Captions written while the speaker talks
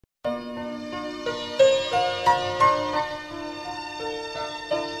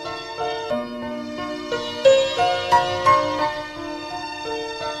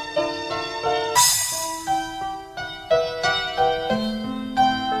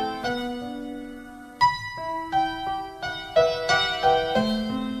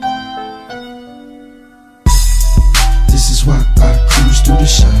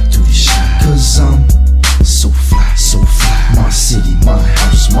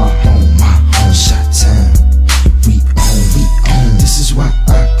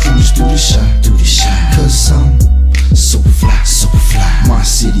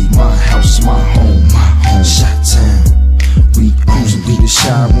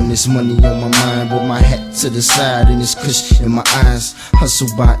when there's money on my mind, with my hat to the side and this kush in my eyes. Hustle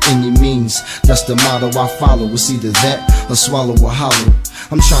by any means, that's the motto I follow. It's either that or swallow a hollow.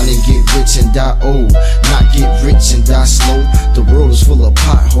 I'm trying to get rich and die old, not get rich and die slow. The world is full of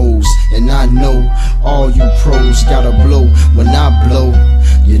potholes, and I know all you pros gotta blow when I blow.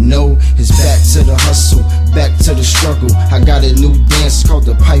 You know, it's back to the hustle, back to the struggle. I got a new dance called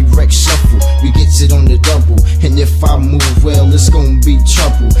the Pyrex Shuffle. We gets it on the double, and if I move well, it's gonna be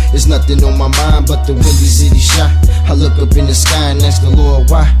trouble. There's nothing on my mind but the Windy City shot. I look up in the sky and ask the Lord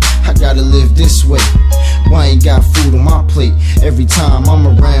why I gotta live this way. Why I ain't got food on my plate? Every time I'm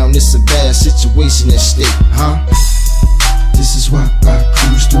around, it's a bad situation at stake, huh? This is why I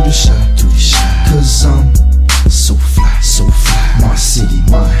cruise through the shot, cause I'm so fly, so fly. My city,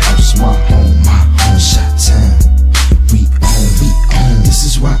 my house, my home, Shot town, we own. This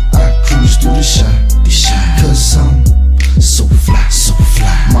is why I cruise through the shot, cause I'm so fly, so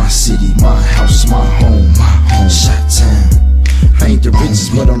fly. My city, my house, my home, Shot town. I ain't the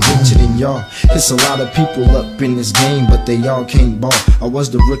richest, but I'm richer than y'all. It's a lot of people up in this game, but they all can't ball. I was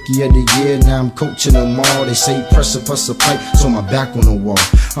the rookie of the year, now I'm coaching them all. They say precipice a pipe, so my back on the wall.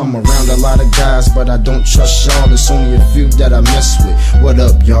 I'm around a lot of guys, but I don't trust y'all. It's only a few that I mess with. What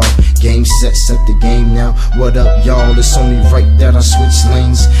up, y'all? Game set the game now. What up, y'all? It's only right that I switch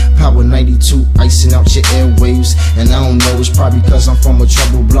lanes. Power 92, icing out your airwaves. And I don't know, it's probably cause I'm from a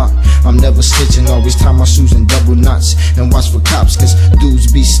trouble block. I'm never stitching, always tie my shoes in double knots. And watch for cops, cause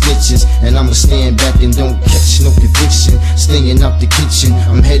dudes be snitches. And I'ma stand back and don't catch no conviction. Staying out the kitchen,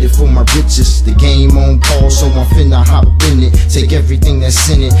 I'm headed for my riches. The game on pause, so I'm finna hop in it. Take everything that's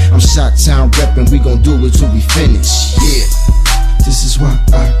in it. I'm Shot Town reppin', we gon' do it till we finish. Yeah. This is why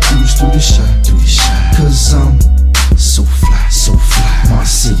I cruise through the shot, cause I'm so fly, so fly. My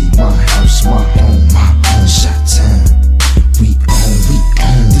city, my house, my home, Shot Town, we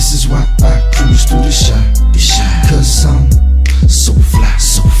own. This is why I cruise through the shot, cause I'm so fly,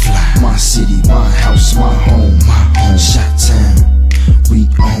 so fly. My city, my house, my home, Shot Town, we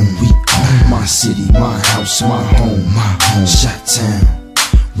own. My city, my house, my home, Shot Town,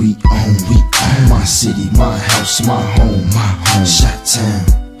 we own. My city, my house, my home, Shot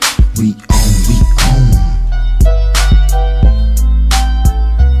Town, we own.